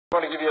I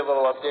want to give you a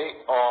little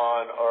update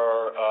on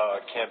our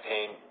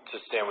campaign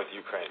to stand with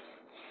Ukraine.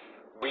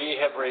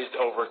 We have raised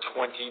over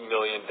 $20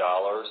 million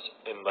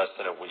in less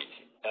than a week.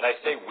 And I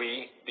say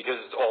we because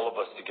it's all of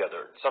us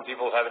together. Some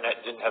people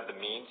didn't have the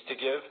means to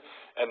give,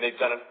 and they've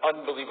done an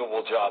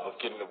unbelievable job of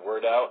getting the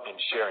word out and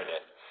sharing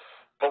it.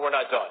 But we're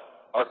not done.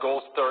 Our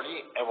goal is 30,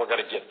 and we're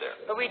going to get there.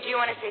 But we do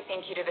want to say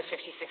thank you to the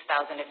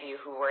 56,000 of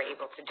you who were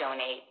able to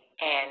donate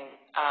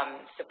and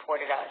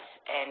supported us.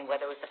 And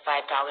whether it was the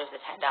 $5, the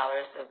 $10,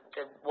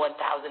 the $1,000,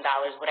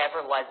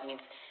 whatever it was,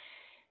 means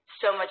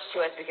so much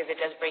to us because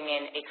it does bring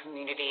in a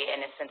community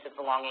and a sense of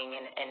belonging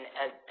and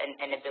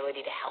an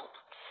ability to help.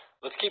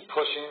 Let's keep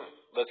pushing.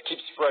 Let's keep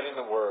spreading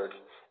the word.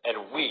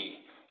 And we,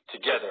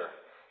 together,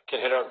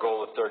 can hit our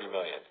goal of 30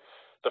 million.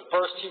 The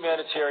first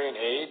humanitarian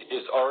aid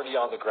is already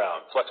on the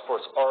ground.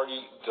 Flexport's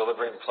already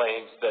delivering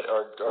planes that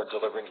are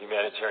delivering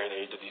humanitarian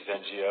aid to these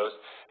NGOs,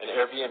 and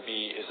Airbnb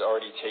is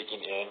already taking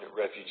in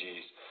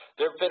refugees.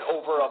 There have been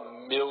over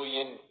 1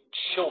 million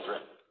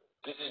children.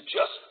 This is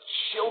just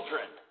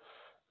children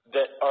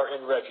that are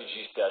in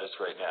refugee status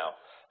right now.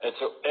 And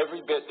so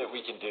every bit that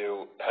we can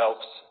do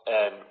helps,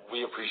 and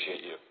we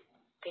appreciate you.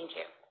 Thank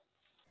you.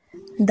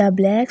 The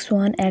Black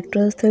Swan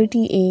actor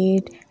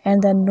 38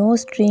 and the No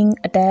String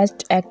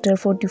Attached actor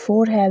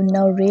 44 have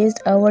now raised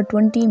over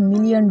 $20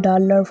 million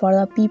for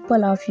the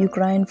people of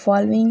Ukraine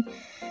following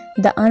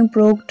the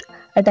unprovoked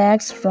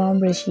attacks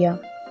from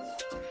Russia.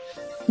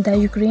 The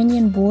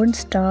Ukrainian-born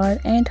star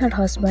and her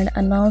husband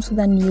announced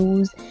the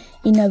news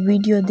in a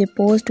video they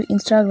posted to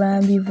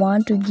Instagram. We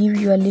want to give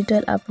you a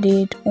little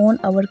update on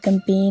our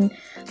campaign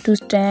to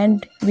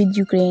stand with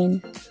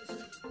Ukraine.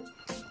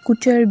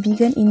 Kutcher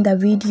began in the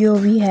video.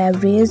 We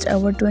have raised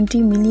over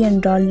 $20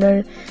 million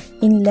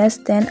in less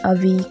than a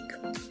week.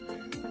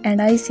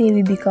 And I say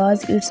we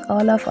because it's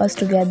all of us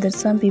together.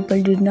 Some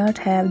people did not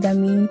have the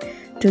means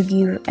to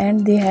give,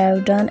 and they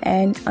have done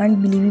an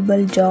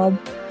unbelievable job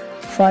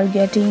for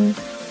getting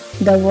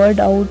the word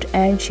out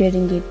and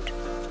sharing it.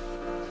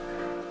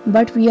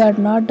 But we are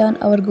not done.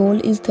 Our goal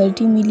is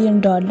 $30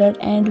 million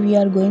and we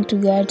are going to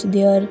get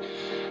there.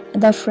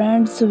 The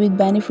Friends with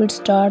Benefits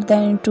star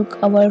then took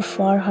over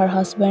for her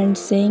husband,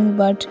 saying,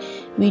 "But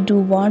we do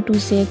want to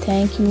say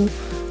thank you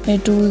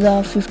to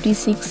the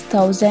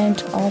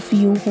 56,000 of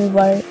you who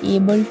were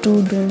able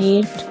to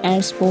donate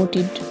and support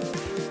it.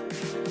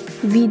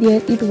 We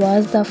there it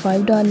was the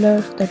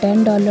 $5, the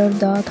 $10,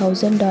 the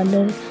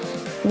 $1,000,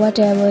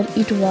 whatever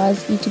it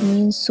was, it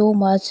means so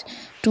much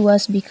to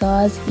us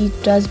because it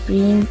does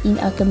bring in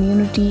a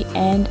community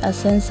and a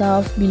sense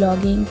of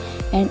belonging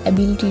and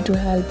ability to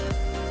help.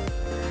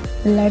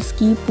 Let's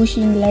keep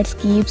pushing, let's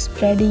keep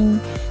spreading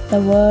the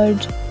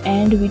word,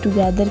 and we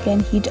together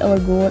can hit our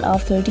goal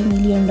of $30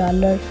 million.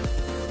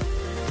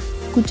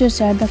 Kutcher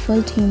said the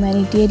first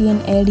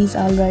humanitarian aid is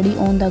already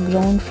on the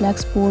ground.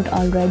 Flexport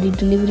already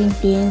delivering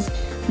planes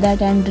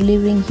that are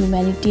delivering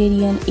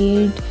humanitarian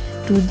aid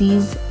to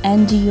these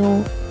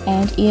NGO,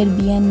 and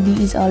Airbnb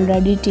is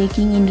already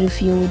taking in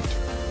refuge.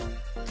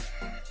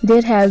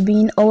 There have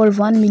been over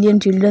 1 million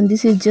children.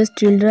 This is just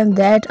children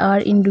that are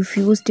in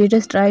refugee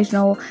status right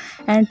now,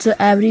 and so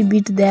every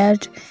bit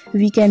that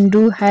we can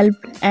do help,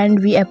 and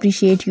we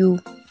appreciate you."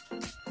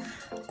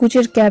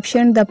 Kutcher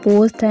captioned the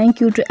post,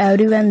 "Thank you to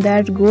everyone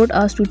that got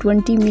us to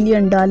 $20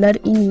 million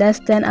in less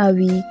than a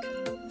week.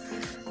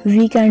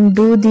 We can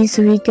do this,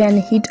 we can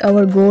hit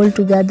our goal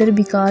together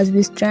because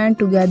we stand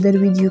together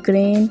with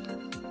Ukraine."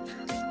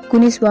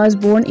 Kunis was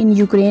born in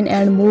Ukraine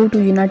and moved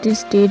to United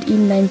States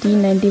in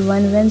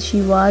 1991 when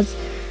she was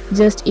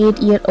just 8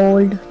 years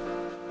old.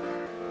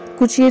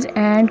 Kutcher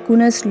and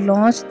Kunis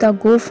launched the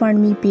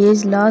GoFundMe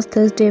page last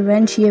Thursday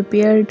when she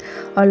appeared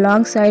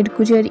alongside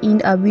Kutcher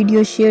in a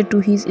video shared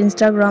to his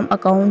Instagram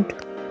account.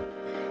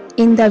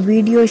 In the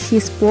video,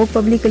 she spoke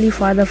publicly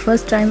for the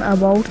first time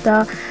about the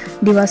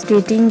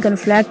devastating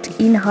conflict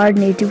in her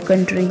native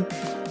country.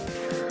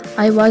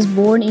 "I was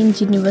born in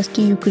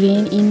University,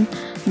 Ukraine in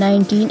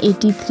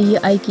 1983.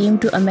 I came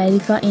to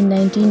America in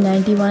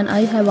 1991.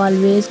 I have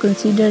always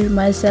considered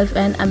myself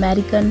an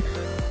American."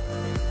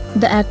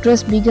 The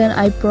actress began,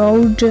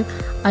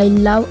 I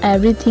love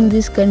everything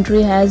this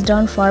country has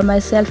done for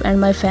myself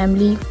and my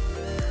family.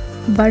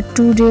 But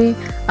today,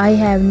 I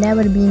have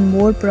never been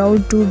more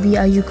proud to be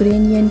a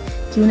Ukrainian,"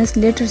 Kunis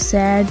later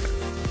said.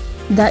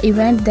 "The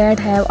events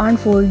that have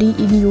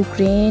unfolded in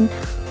Ukraine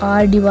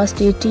are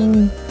devastating.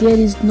 There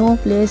is no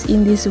place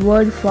in this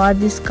world for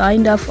this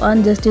kind of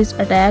injustice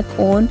attack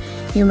on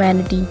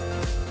humanity."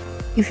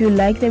 If you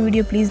like the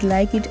video, please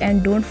like it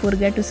and don't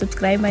forget to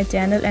subscribe my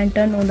channel and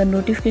turn on the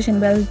notification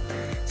bell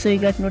so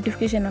you get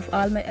notification of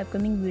all my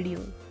upcoming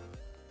videos.